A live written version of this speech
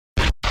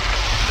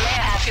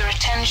have your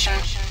attention,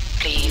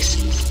 please?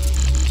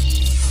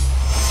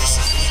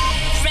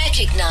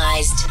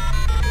 Recognized.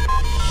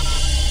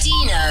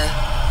 Dino,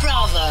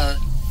 Bravo.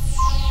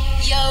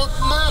 Yo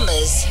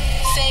Mama's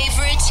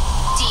favorite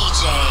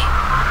DJ.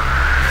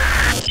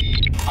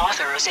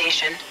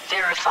 Authorization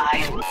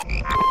verified.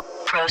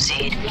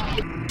 Proceed.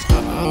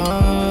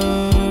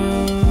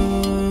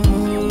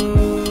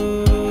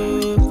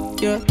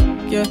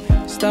 Yeah,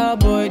 star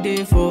boy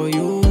day for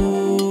you.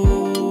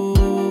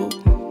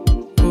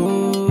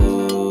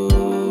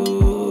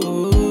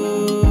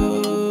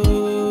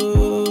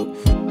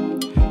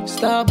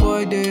 Star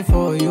boy day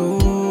for you.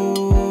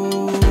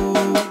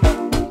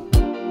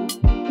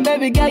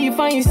 Baby girl, you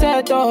find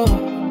yourself oh.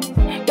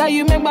 Girl,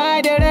 you make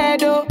my eye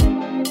red oh.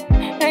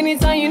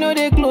 Anytime you know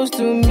they close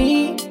to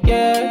me,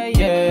 yeah.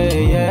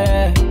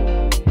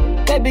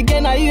 Baby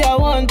girl, now you I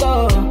want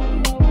oh.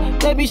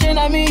 Baby, shey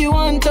na me you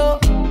want oh.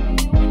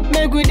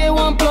 Make we day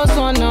 1 +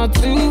 1 or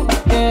 2,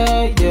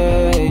 yeah.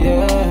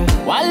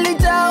 1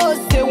 liter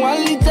oh say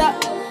 1 liter.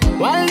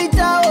 1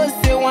 liter oh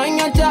say 1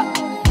 yacha.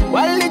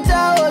 1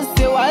 liter oh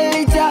say 1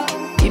 liter.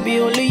 It be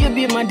only you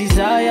be my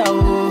desire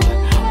oh.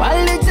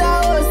 1 liter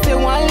oh say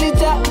 1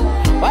 liter.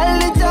 1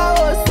 liter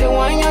oh say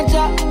 1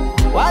 yacha.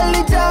 1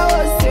 liter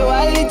oh say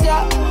 1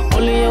 liter.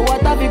 Only your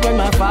water be burn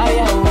my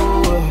fire oh.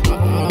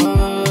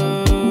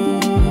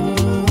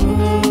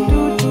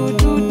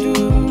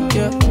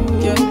 Yeah.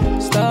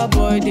 Star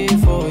boy day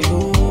for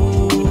you.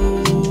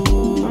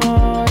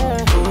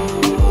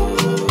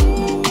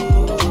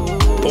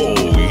 Oh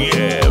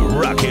yeah,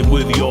 rockin'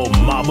 with your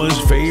mama's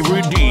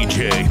favorite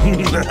DJ,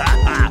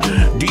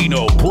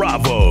 Dino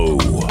Bravo.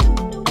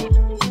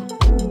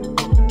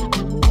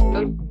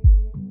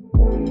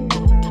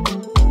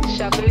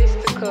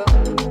 Shabalistica.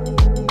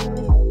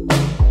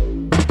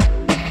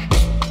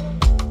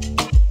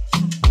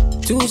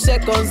 2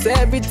 seconds,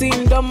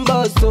 everything done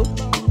bust oh.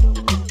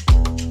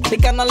 The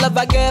kind of love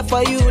I get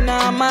for you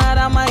now, mad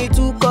am I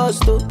too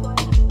cost oh.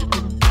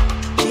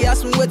 She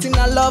asked me waiting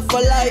I love for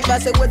life, I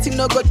said waiting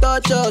no go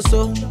touch us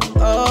oh.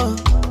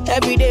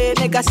 Every day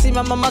nigga see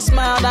my mama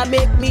smile, that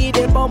make me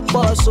the bump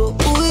us oh.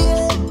 Ooh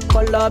yeah,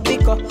 color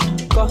picker,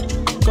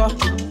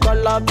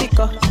 color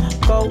picker,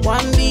 go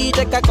 1B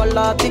take a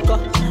color picker,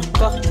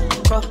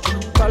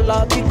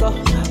 color picker,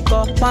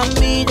 go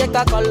 1B take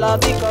a color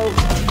picker,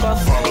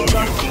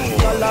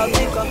 color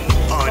picker.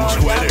 On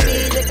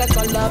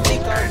Twitter,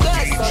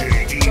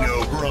 DJ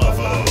Dino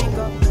Bravo.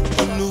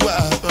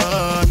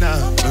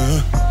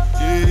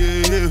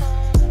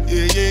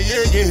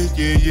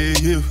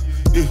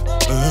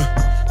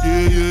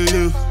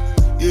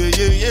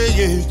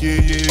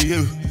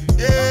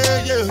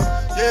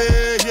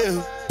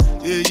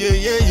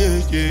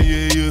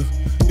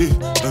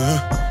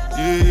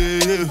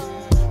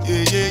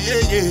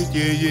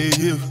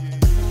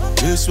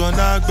 This one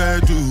I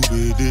better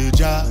with the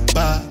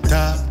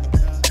jabata.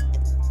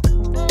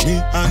 Me,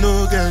 I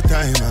no get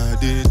time, I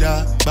did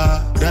da.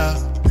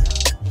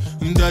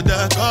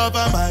 Dada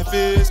cover my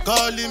face,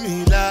 calling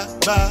me la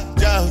ba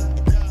ja.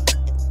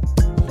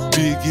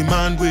 Biggie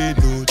man, we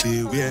know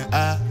they wear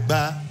a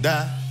ba da.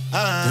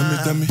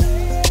 Tell me,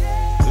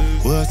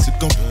 what's it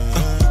gon'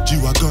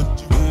 G-Wagon,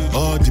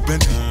 all the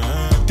Bentley,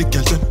 the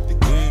girl them,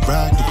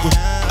 ride the whip,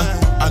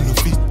 I no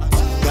fit,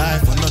 die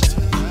for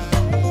nothing.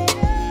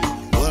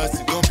 What's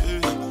it gon'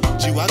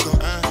 G-Wagon,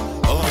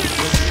 all the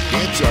Bentley.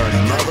 It's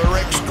another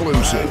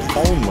exclusive,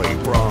 only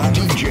from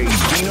DJ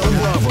Dino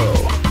Bravo.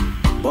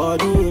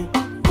 Body,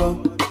 go,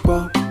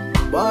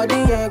 body,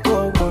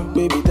 go,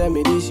 baby, tell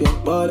me this your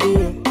body,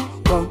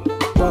 go,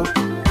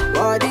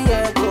 body,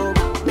 go,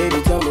 baby,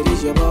 tell me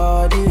this your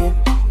body,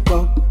 go,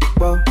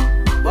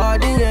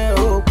 body,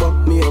 go,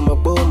 me and my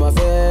boy, my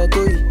fair to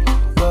you,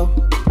 go,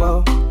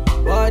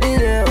 body,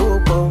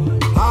 go.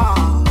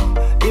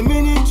 The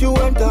minute you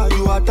enter,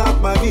 you attack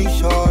my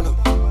vision.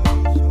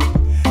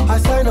 I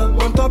sign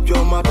up on top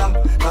your mother,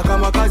 like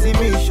I'm a Kazi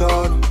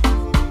mission.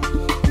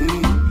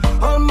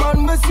 All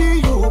man me see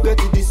you get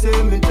the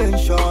same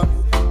intention.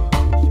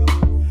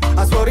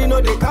 As for you know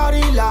they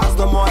carry last,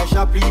 the more I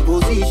sharp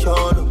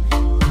reposition.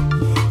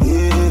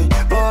 Yeah,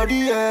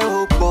 body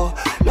opo.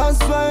 That's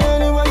why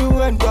anywhere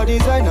you enter,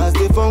 designers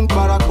they funk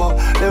barakbo.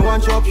 They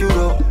want chop you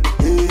know.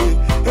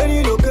 Yeah,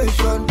 any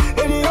location,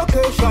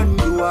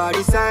 you are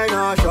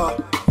designer shop.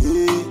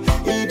 Yeah,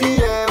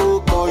 EDA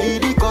opo,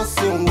 ED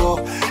costing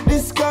war.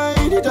 This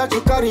kind that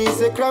you carry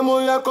is a crime.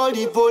 You call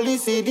the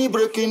police, ED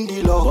breaking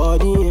the law.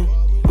 Body,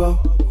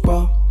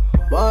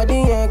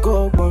 body,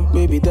 go,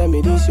 baby, tell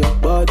me this your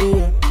body,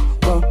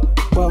 go,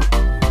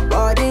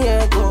 body,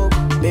 go,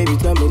 baby,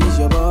 tell me this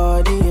your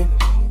body,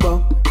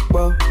 go,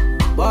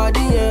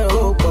 body,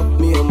 go,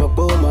 me and my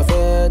boy, my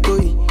fair to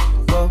you,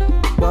 go,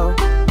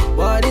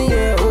 body,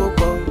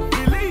 go,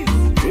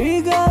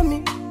 trigger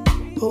me,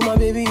 oh my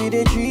baby,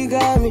 they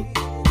trigger me,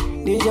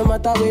 this your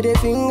matter where they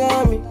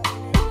finger me,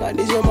 now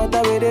this your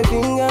matter where they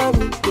finger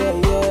me,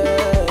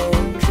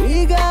 yeah,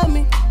 trigger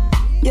me.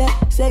 Yeah,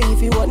 say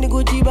if you want the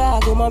Gucci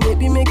bag, oh my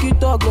baby make you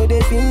talk, no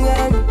they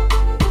finger me.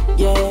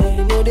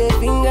 Yeah, no they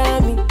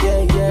finger me.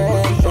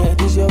 Yeah,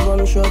 this your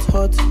shot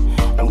hot.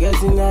 I'm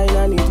getting high and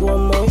I need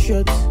one more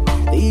shot.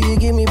 If you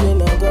give me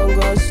pain, I'm gon'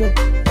 go so.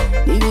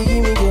 If you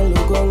give me girl,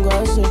 I'm gon'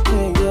 go so.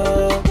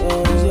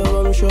 Yeah,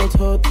 your one shot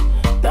hot.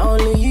 Not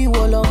only you,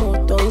 all I'm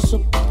hot on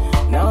so.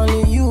 Not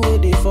only you,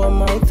 waiting for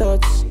my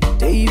thoughts.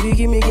 If you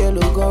give me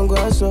girl, I'm gon'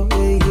 go so.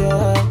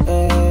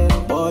 Yeah,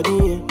 body,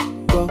 yeah,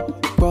 go.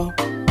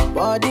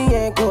 Body,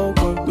 yeah, go.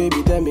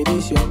 Baby, tell me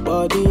this your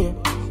body, yeah,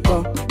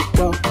 go.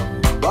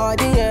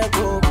 Body, yeah,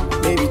 go.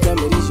 Baby, tell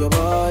me this your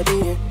body,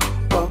 yeah,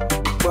 go.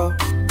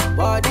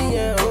 Body,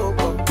 yeah, go.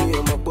 Me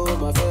and my boy,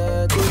 my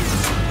fat.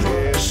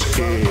 This is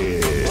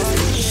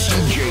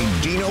CJ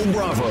Dino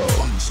Bravo.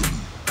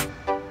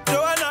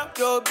 Joanna,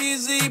 your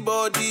busy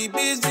body,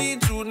 busy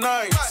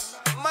tonight.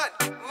 Mad.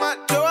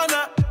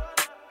 Joanna,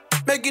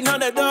 making all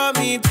the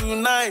dummy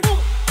tonight.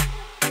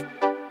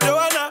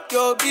 Joanna,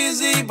 your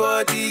busy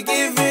body,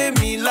 giving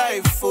me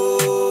life,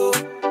 oh.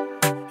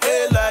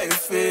 Hey,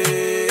 life,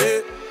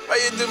 hey. Why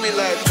you do me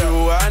like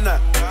Joanna?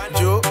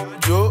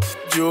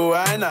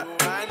 Joanna.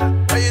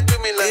 Why you do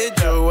me like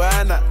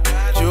Joanna?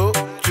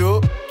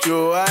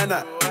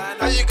 Joanna.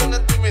 How you gonna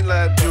do me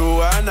like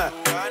Joanna?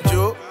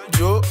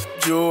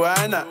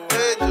 Joanna.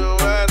 Hey,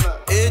 Joanna.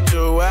 Hey,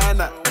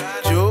 Joanna.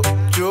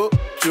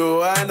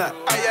 Joanna.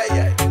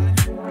 Ay.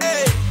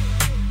 Hey.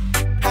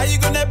 How you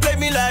gonna play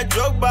me like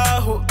Drogba,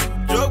 ho?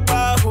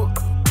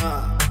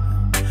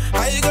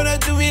 How you gonna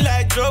do me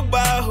like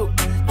Drogba, ho?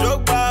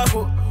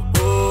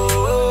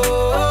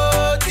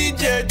 Oh,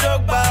 DJ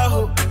Drogba,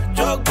 ho.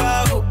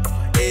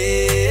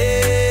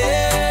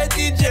 Hey,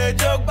 DJ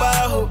Drogba,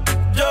 ho.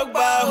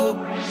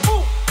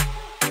 Ooh.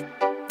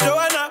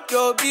 Joanna,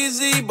 your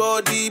busy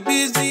body,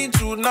 busy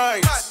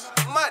tonight.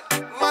 Mad.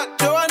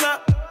 Joanna,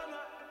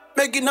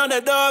 making all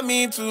the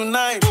dummy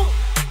tonight. Ooh.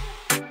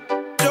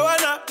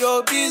 Joanna,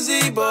 your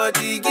busy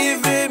body,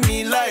 giving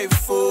me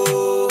life,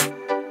 oh.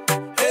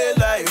 Hey,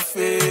 life,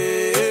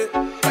 hey.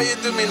 Why you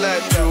do me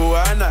like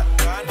Joanna?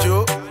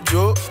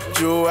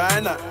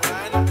 Joanna.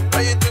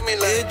 Why you do me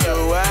like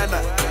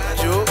Joanna?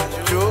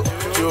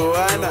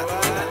 Joanna.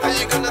 How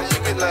you gonna do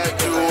me like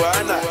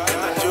Joanna?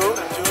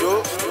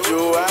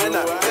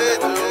 Joanna. Hey,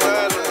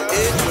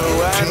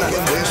 Joanna.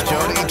 Taking this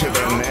journey to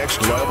the next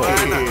level.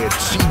 It's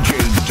CJ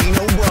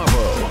Dino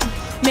Bravo.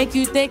 Make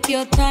you take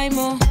your time,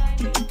 oh.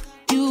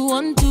 You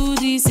want to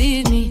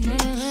deceive me.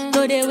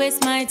 No, they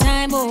waste my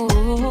time, oh.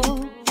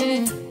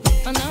 Yeah.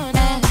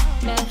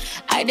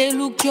 I they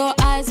look your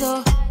eyes,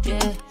 oh.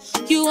 Yeah.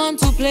 You want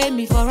to play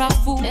me for a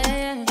fool.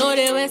 No,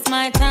 they waste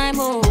my time,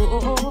 oh.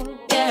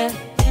 Yeah.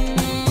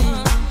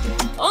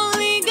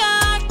 Only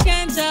God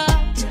can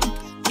judge.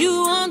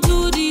 You want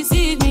to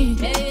deceive me.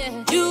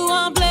 You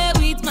want to play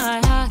with my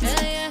heart.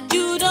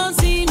 You don't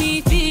see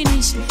me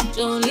finish.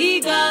 Only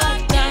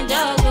God can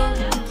judge.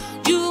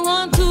 You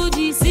want to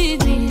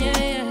deceive me.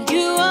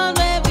 You want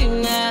to play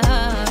with my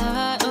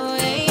heart. Oh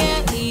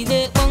yeah. He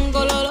did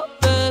bongololo,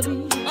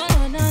 baby.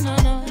 Oh no.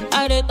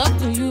 I did talk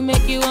to you,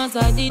 make you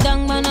answer the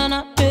dang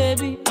banana,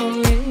 baby.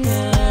 Oh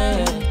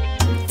yeah.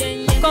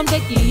 Come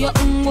take your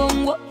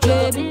ungongo,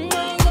 baby.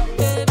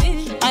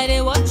 I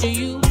dey watch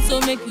you, so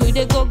make you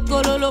dey go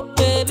lolo,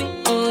 baby.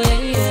 Oh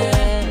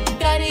yeah.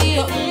 Carry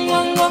your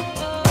ungongo,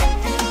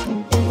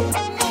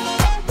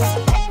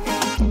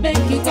 make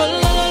you go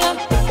lolo.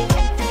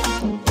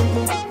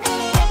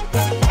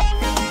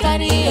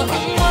 Carry your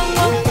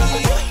ungongo.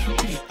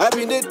 I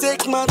been dey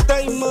take my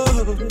time,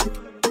 oh.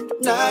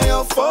 Now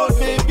your fault,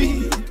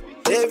 baby.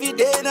 Every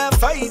day I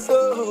fight,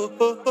 oh.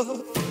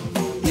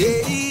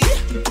 Yeah.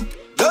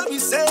 Don't be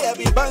say I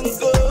be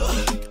bango,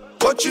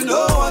 but you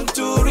know one,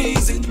 two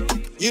reason.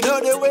 You know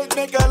the way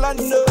make a land,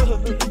 no.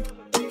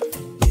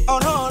 Oh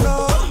no.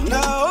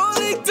 Now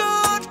only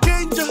God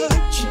can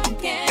judge.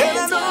 And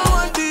I don't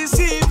want to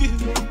deceive you.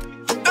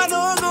 I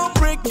know I'm gonna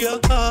break your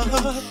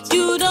heart.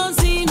 You don't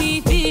see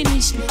me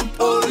finish.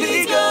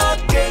 Only God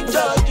can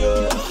judge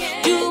you.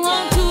 You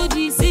want to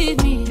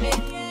deceive me.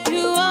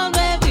 You want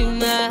baby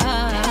my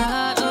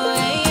heart. Oh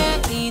yeah.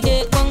 He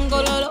dey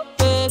bongololo,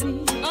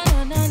 baby. Oh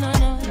no.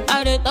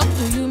 I dey talk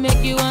to you,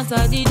 make you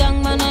answer the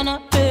dang banana,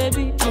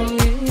 baby. Oh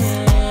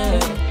yeah.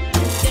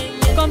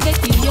 Come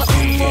take your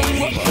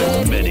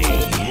Many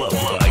love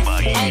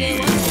like you.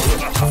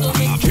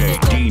 DJ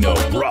Dino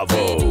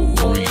Bravo.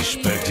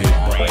 Respected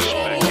by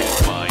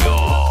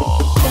all.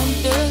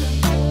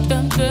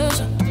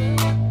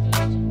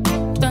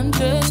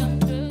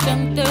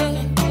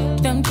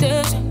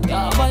 Temptation.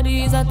 Your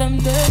body is a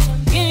temptation.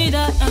 Give me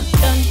that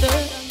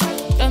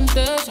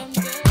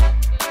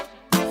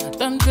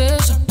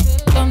temptation.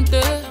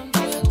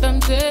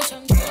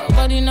 Your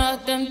body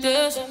not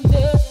temptation.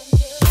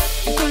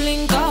 You could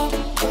link up.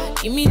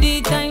 Give me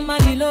the time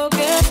and the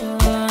location.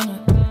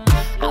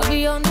 I'll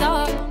be on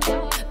top.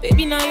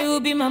 Baby, now you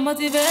be my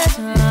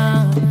motivation.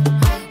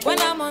 When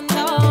I'm on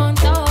top,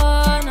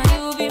 now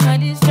you be my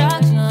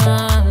distraction.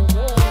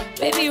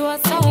 Baby,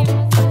 what's up?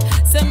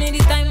 Send me the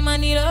time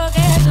and the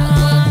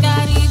location.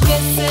 Got it,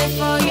 get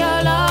for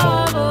your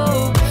love,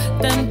 oh.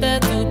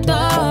 Tempted to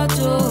touch,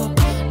 oh.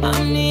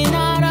 I'm in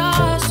a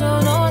rush, oh.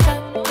 No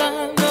time. Got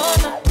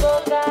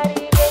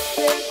it,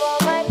 get for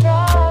my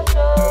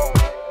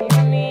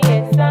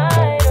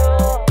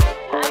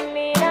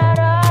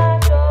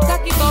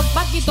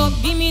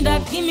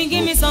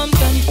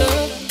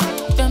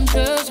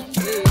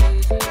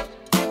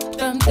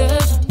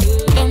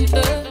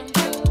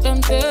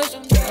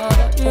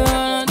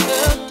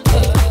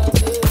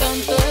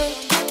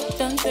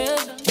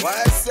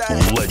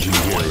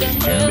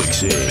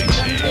Mixing.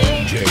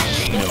 DJ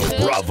Dino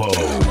Bravo.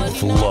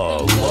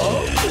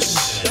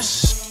 Flawless.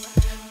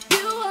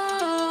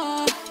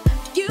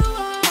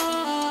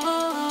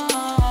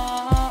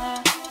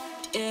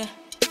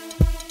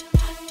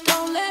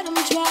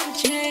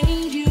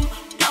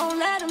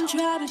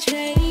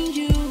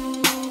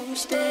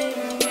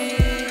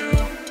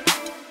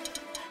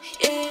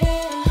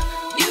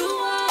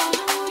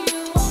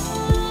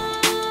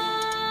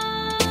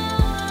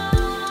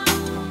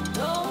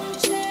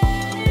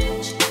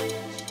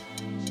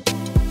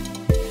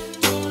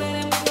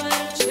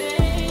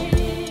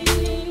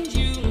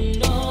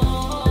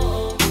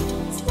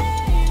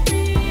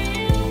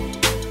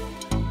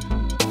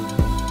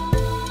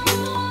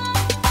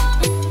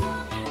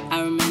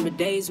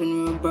 When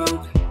we were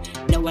broke,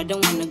 no, I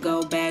don't wanna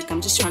go back.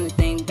 I'm just trying to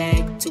think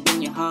back to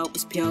when your heart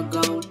was pure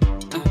gold.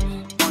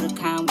 All the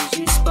kind words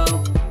you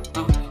spoke,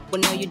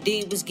 when all you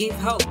did was give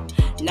hope.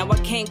 Now I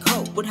can't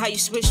cope with how you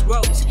switch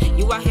roles.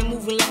 You out here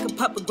moving like a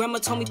puppet. Grandma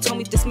told me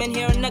this man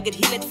here a nugget.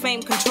 He let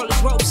fame control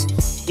his ropes.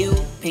 You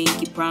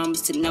pinky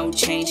promised to no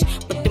change,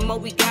 but the more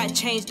we got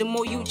changed, the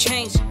more you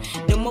changed.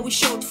 The more we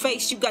showed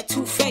face, you got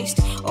two-faced.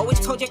 Always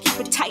told you I keep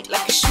it tight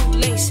like a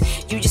shoelace.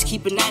 You just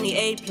keep it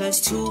 98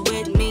 plus 2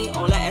 with me.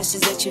 All I ask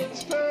is that you,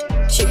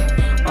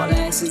 all I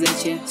ask is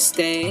that you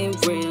stay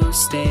real,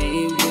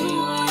 stay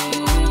real.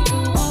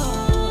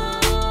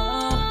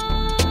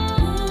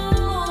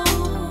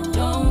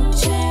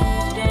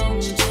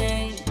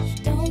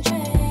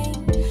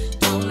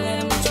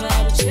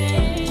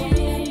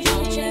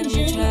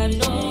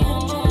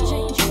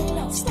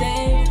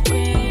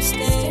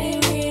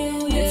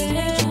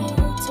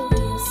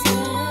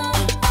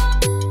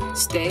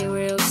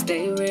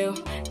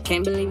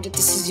 Can't believe that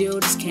this is you,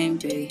 this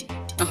can't be.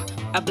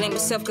 I blame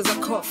myself cause I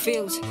caught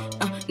feels.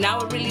 Now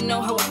I really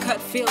know how a cut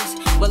feels.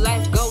 But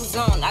life goes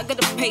on, I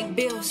gotta pay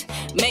bills.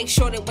 Make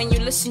sure that when you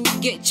listen you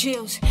get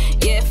chills.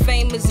 Yeah,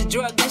 fame is a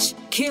drug that shit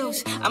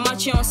kills. I'm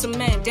out here on some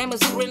man, damn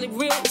is it really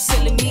real?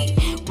 Silly me,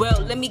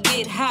 well let me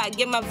get high,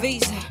 get my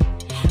visa.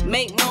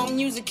 Make more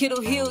music,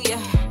 it'll heal ya,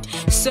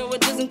 so it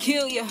doesn't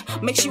kill ya.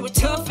 Makes you a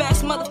tough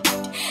ass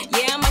motherfucker.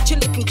 Yeah, I'm out here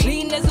looking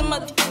clean as a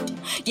motherfucker.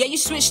 Yeah, you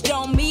switched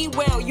on me,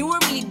 well, you a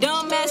really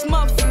dumb ass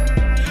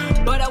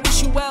motherfucker. But I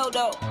wish you well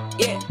though,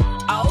 yeah,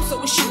 I also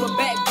wish you a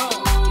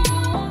backbone.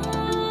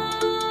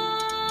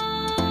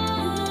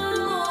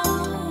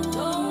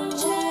 Don't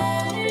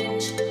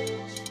change,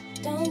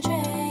 don't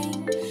change.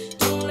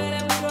 Don't let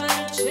him try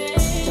to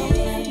change. Don't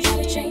let him try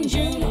to change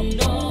you, no,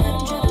 don't let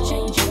him try to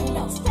change you,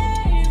 no.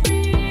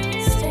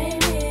 Stay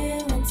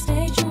real and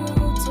stay true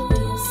to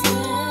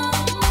yourself.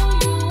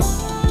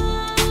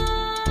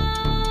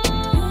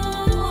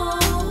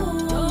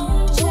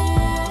 Don't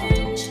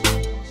change,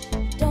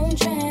 don't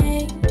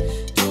change.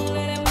 Don't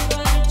let him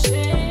try to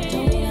change.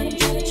 Don't let him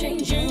try to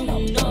change you, no,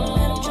 don't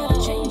let him try to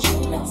change you,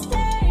 no.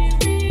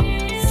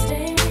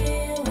 Stay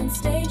real and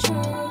stay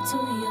true to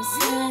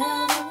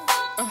yourself.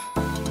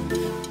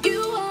 You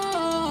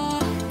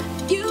are,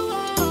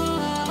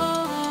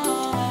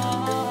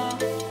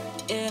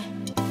 yeah.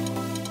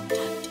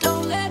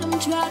 Don't let him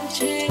try to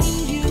change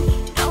you.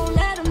 Don't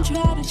let him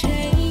try to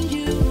change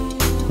you.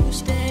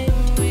 Stay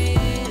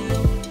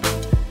real.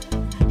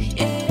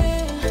 Yeah.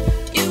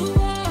 You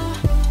are.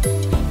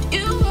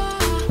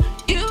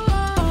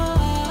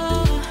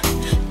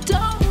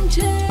 Don't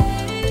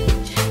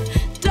change.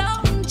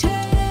 Don't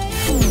change.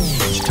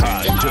 It's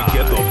time to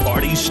get the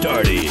party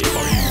started.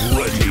 Are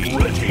you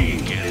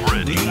ready? Get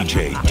ready. DJ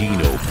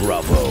Dino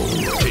Bravo.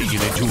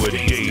 Taking it to a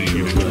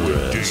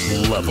dangerous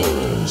level.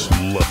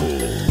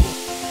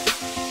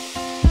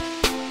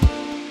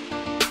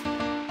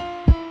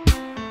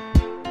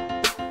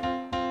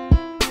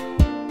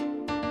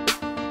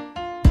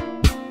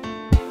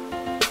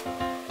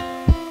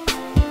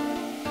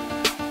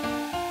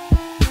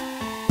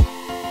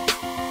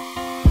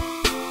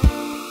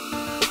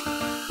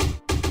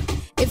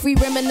 If we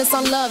reminisce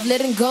on love,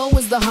 letting go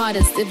was the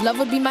hardest. If love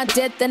would be my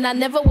death, then I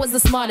never was the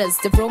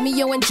smartest. If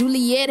Romeo and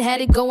Juliet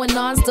had it going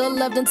on, still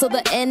loved until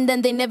the end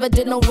and they never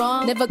did no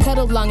wrong. Never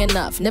cuddled long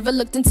enough, never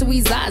looked into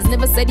his eyes,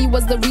 never said he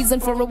was the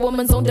reason for a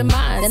woman's own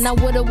demise. Then I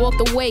would've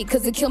walked away,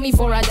 cause it killed me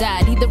before I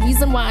died. He the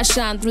reason why I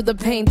shine through the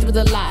pain, through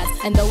the lies.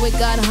 And though it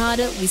got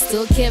harder, we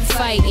still kept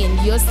fighting.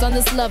 Yours on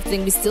this love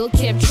thing, we still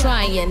kept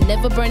trying.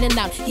 Never burning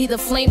out, he the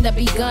flame that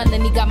begun,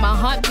 and he got my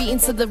heart beating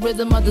to the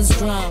rhythm of this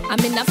drum. I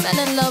mean, I fell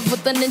in love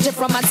with the ninja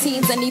from my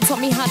teens, and he taught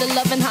me how to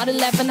love and how to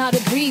laugh and how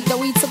to breathe.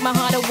 Though he took my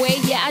heart away,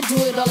 yeah, I do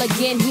it all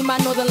again. He my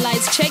northern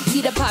lights, check,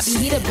 he the poppy,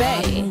 he the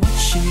bae. I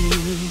want you,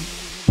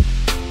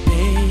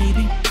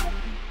 baby,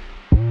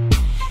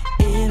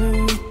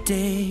 every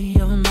day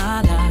of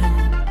my life.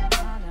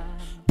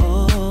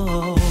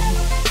 Oh,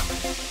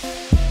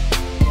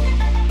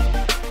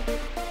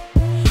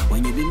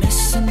 when you be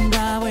messing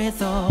around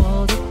with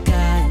all the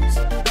guys.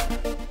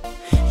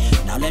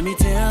 Now let me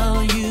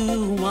tell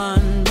you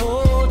one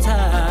more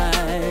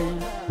time.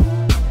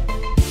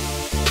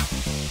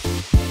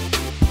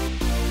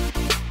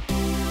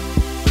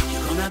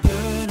 You're gonna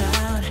burn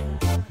out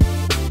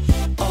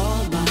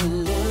all my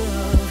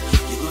love.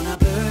 You're gonna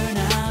burn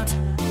out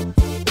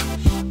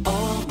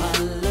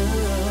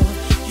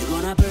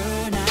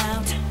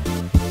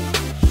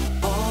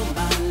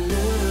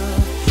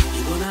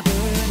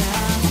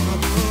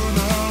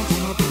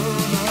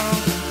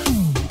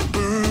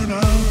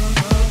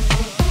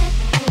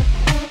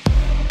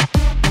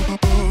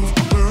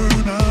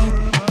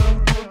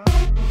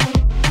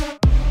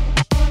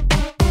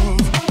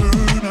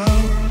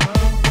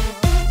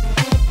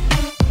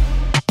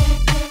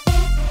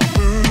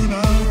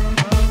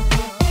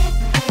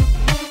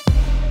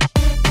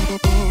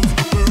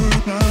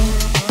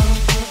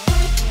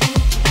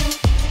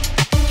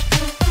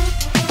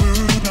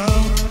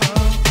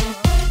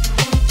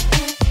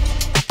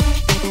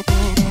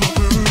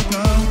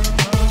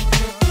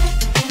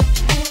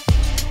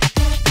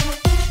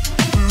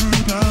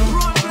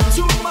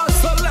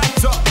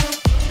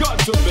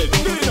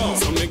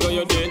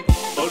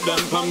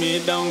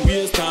don't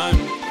waste time.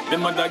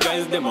 Them other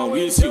guys, them a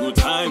waste your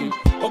time.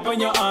 Open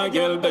your eye,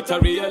 girl, better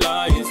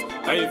realize.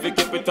 If you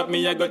keep it up,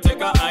 me, I go take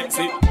a hike.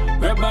 See,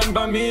 grab on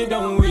by me,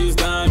 don't waste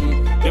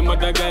time. Them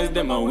other guys,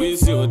 them a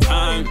waste your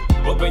time.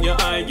 Open your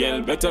eye,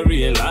 girl, better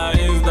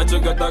realize that you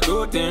got a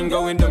good thing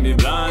going, don't be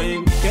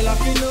blind. Girl, I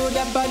feel know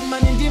that bad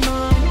man in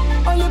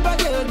demand. All the bad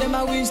girl, them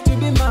I wish to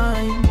be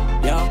mine.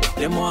 Yeah,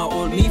 them want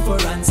hold me for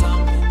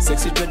ransom.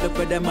 Sexy dread up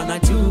with them and a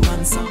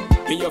 2-man song.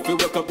 If you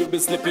wake up, you be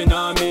slipping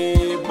on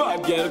me.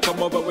 Bad girl,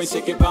 come over and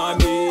shake it on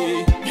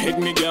me. Hit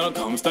me, girl,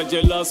 come start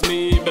jealous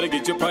me. Better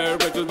get your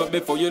priorities, but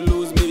before you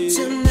lose me.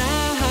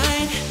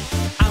 Tonight,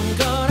 I'm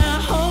gonna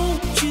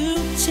hold you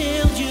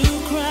till you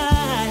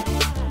cry.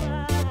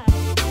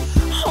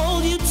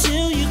 Hold you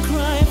till you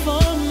cry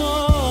for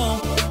more.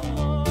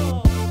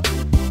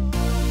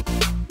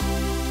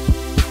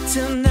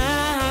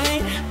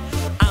 Tonight,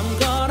 I'm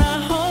gonna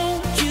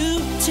hold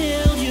you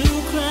till you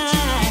cry.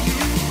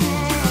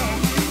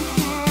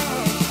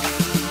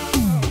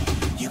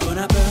 You're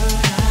gonna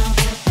burn out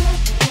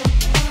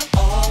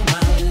all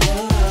my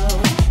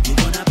love. You're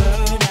gonna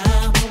burn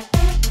out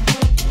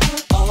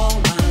all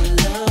my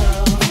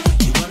love.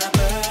 You're gonna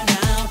burn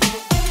out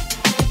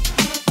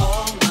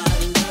all my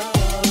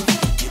love.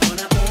 You're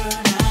gonna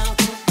burn out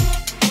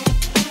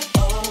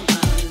all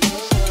my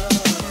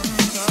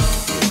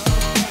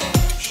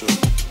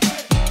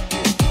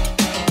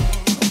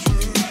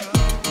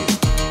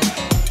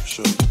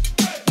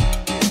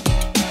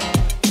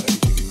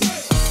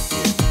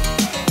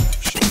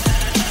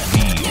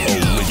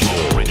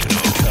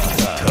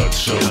Cut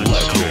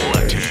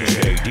selector,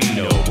 DJ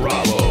Dino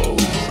Bravo.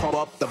 Pump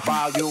up the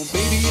volume.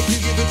 Baby, if you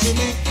give it to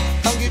me,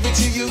 I'll give it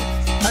to you.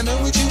 I know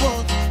what you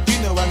want. You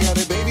know I got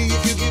it, baby.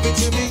 If you give it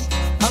to me,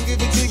 I'll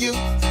give it to you.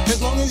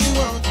 As long as you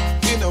want.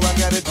 You know I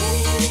got it.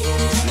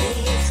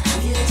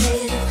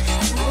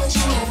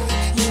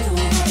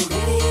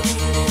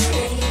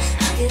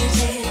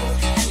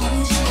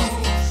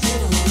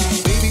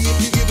 Baby, if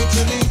you give it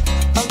to me,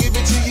 I'll give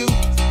it to you.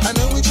 I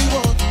know what you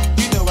want.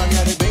 You know I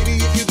got it, baby.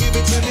 If you give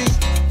it to me,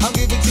 I'll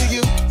give it to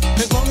you.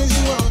 As long as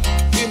you want.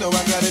 You know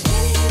I got it.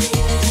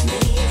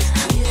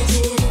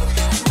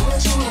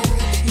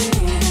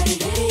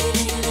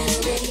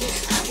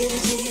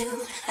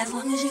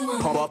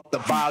 Pump up the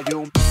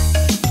volume.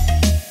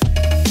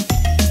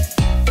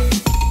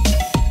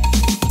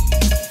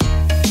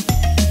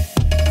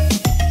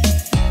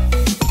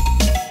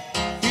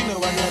 You know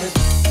I got it.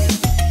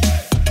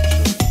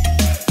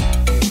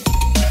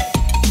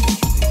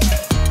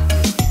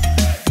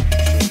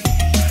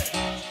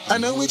 I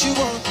know what you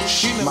want.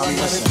 You know I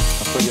got it.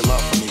 I feel your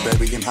love for me,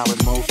 baby, and how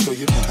it moves to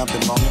you. And I've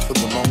been longing for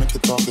the moment to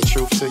talk the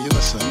truth to you.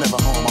 Listen, I'm never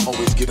home, I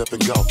always get up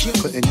and go.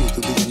 Putting you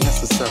through the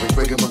unnecessary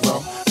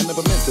rigmarole. I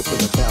never meant to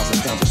put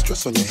 1,000 pounds of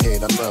stress on your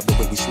head. I love the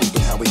way we sleep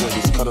and how we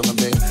always cuddle in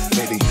bed.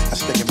 Baby, I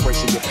stay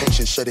embracing your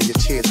patience, shedding your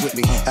tears with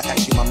me. I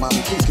ask you, my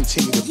mommy, please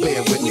continue to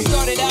bear with me. We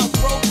started out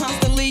broke,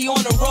 constantly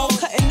on the road,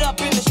 cutting up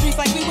in the streets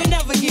like we would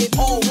never get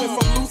old. Went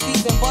from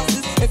Lucy's and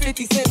buses and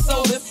 50-cent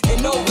sodas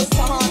and Novas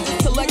to Hondas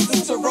to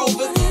Lexus to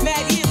Rovers.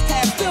 Mad years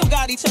past, still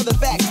got each other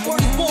back.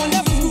 Word is born,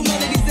 never screw none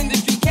of these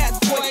industry cats,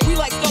 boy. We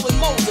like Stolen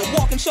Moser,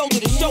 walking shoulder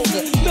to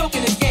shoulder,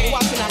 milking this game,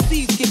 watching our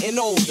seeds getting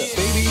older.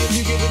 Baby, if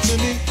you give it to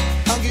me,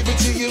 I'll give it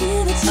to you.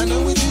 I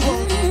know what you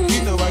want.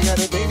 You know I got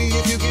it, baby.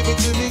 If you give it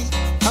to me,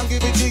 I'll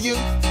give it to you.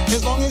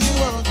 As long as you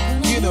want.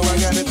 You know I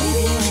got it.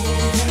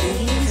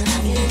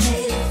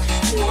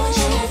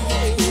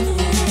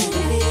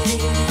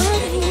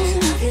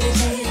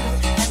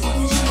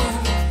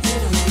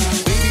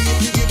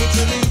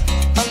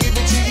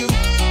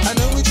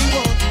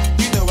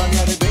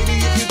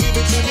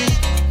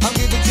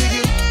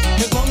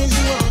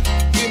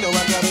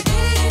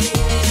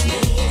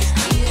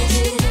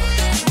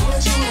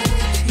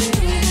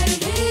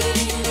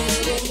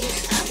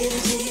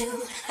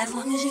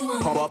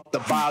 Pump up the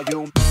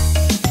volume.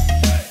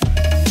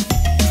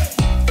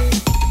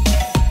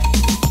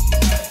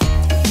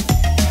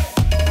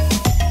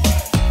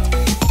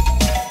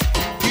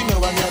 You know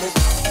I got it.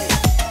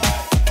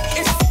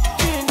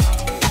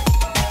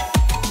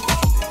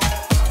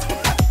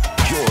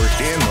 You're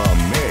in the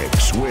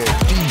mix with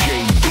DJ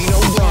Dino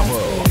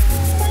Bravo.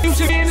 You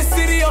should be in the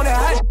city on that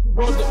hot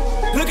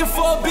shit. Looking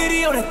for a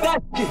biddy on that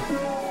thot shit.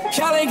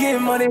 Y'all ain't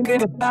getting money,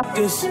 get about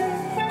this.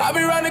 I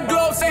be round the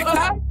globe, say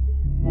hi.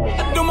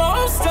 I do my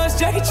own stunts,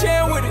 Jackie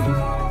Chan with it.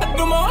 I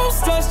do my own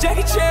stunts,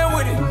 Jackie Chan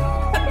with it.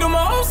 I do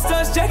my own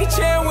stunts, Jackie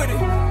Chan with it.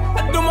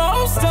 I do my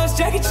own stunts,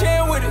 Jackie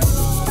Chan with it.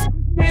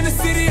 In the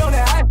city on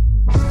that hot.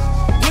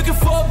 Looking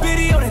for a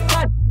biddy on that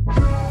thot.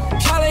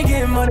 Y'all ain't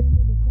getting money.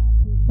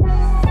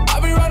 I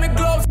be round the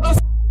globe, so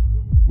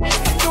I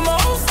do my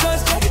own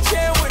stunts, Jackie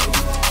Chan with it.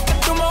 I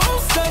do my own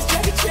stunts,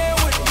 Jackie Chan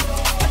with it.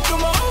 I do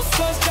my own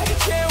stunts, Jackie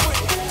Chan with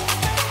it.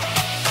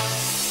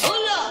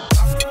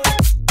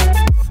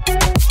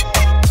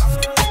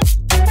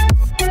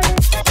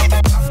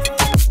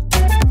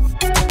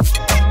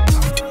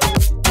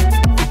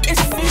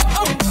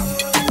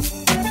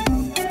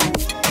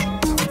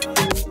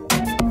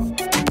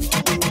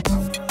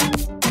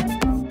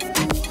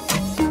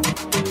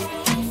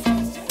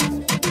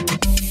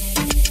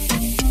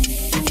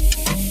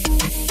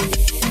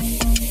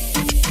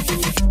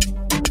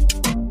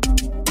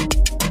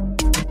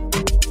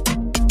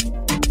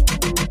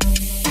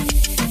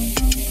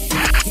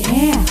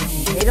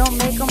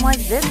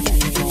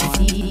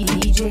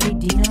 DJ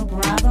Dino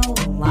Bravo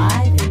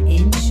live and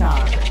in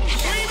charge.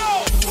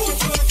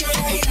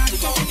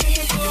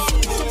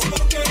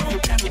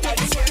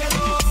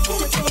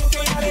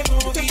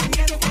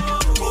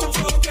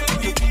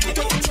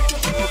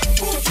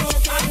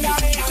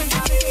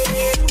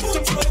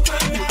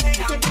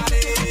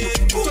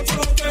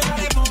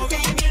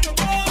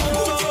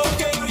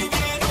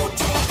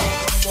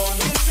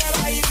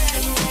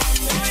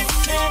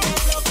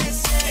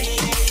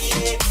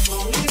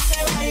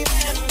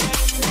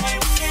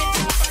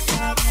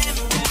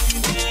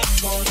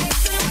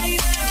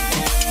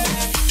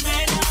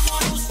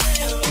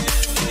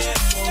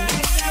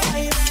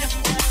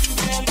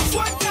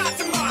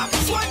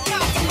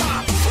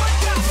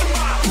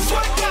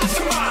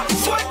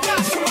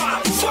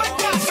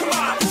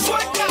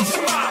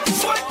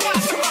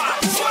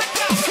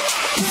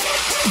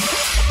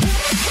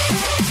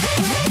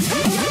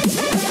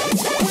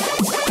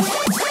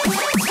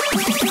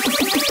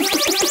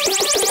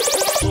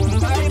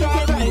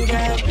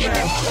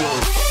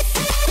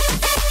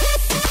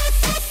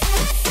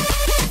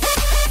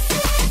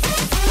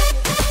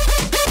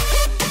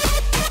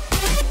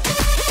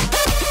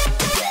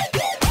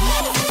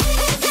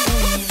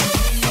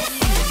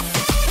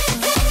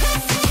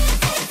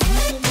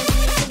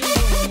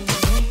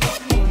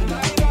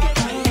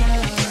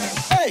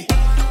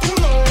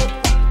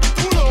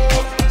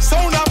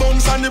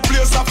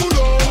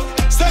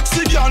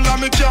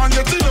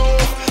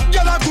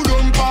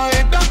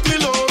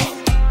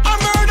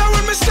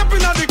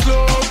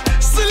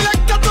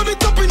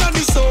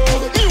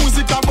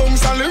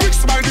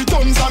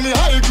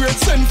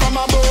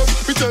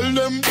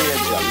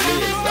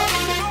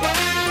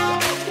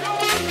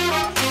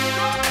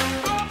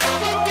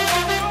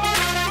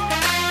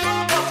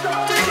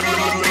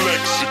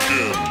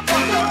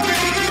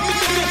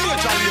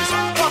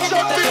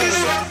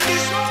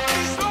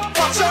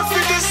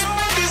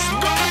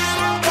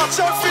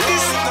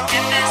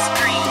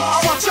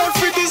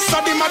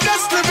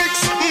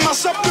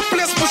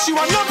 She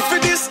want not for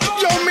this.